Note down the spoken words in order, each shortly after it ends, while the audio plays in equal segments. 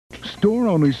Store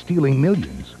owners stealing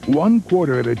millions, 1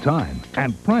 quarter at a time,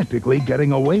 and practically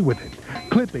getting away with it.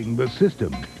 Clipping the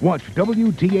system. Watch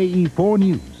WTAE 4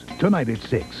 News, tonight at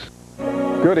 6.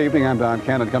 Good evening, I'm Don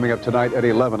Cannon. Coming up tonight at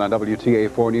 11 on WTAE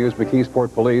 4 News,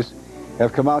 McKeesport police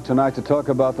have come out tonight to talk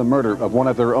about the murder of one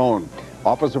of their own.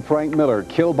 Officer Frank Miller,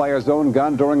 killed by his own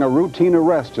gun during a routine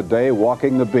arrest today,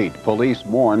 walking the beat. Police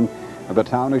mourn, and the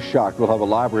town is shocked. We'll have a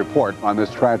live report on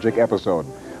this tragic episode.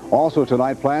 Also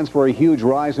tonight, plans for a huge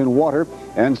rise in water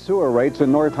and sewer rates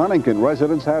in North Huntington.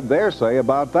 Residents have their say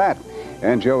about that.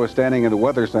 And Joe is standing in the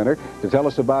Weather Center to tell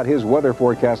us about his weather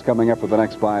forecast coming up for the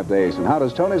next 5 days. And how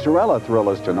does Tony Zarella thrill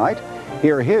us tonight?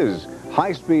 Hear his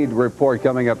high-speed report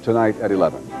coming up tonight at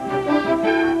 11.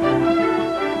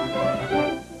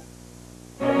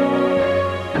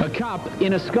 A cop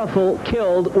in a scuffle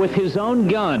killed with his own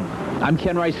gun. I'm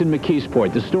Ken Rice in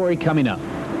McKeesport. The story coming up.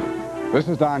 This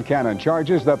is Don Cannon.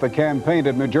 Charges that the campaign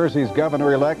of New Jersey's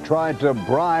governor-elect tried to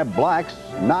bribe blacks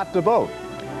not to vote.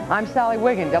 I'm Sally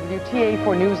Wiggin. WTAE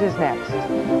 4 News is next.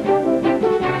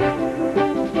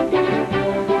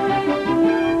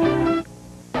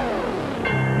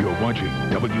 You're watching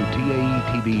WTAE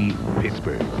TV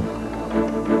Pittsburgh.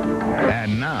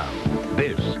 And now,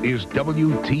 this is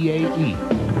WTAE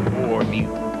 4 News.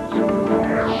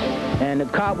 And the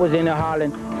cop was in there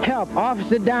hollering, "Help,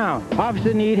 officer down,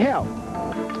 officer need help."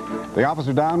 The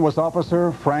officer down was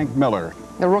Officer Frank Miller.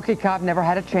 The rookie cop never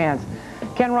had a chance.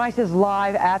 Ken Rice is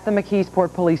live at the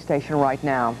McKeesport police station right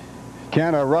now.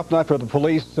 Ken, a rough night for the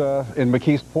police in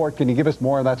McKeesport. Can you give us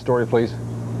more of that story, please?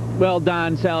 Well,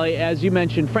 Don, Sally, as you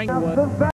mentioned, Frank...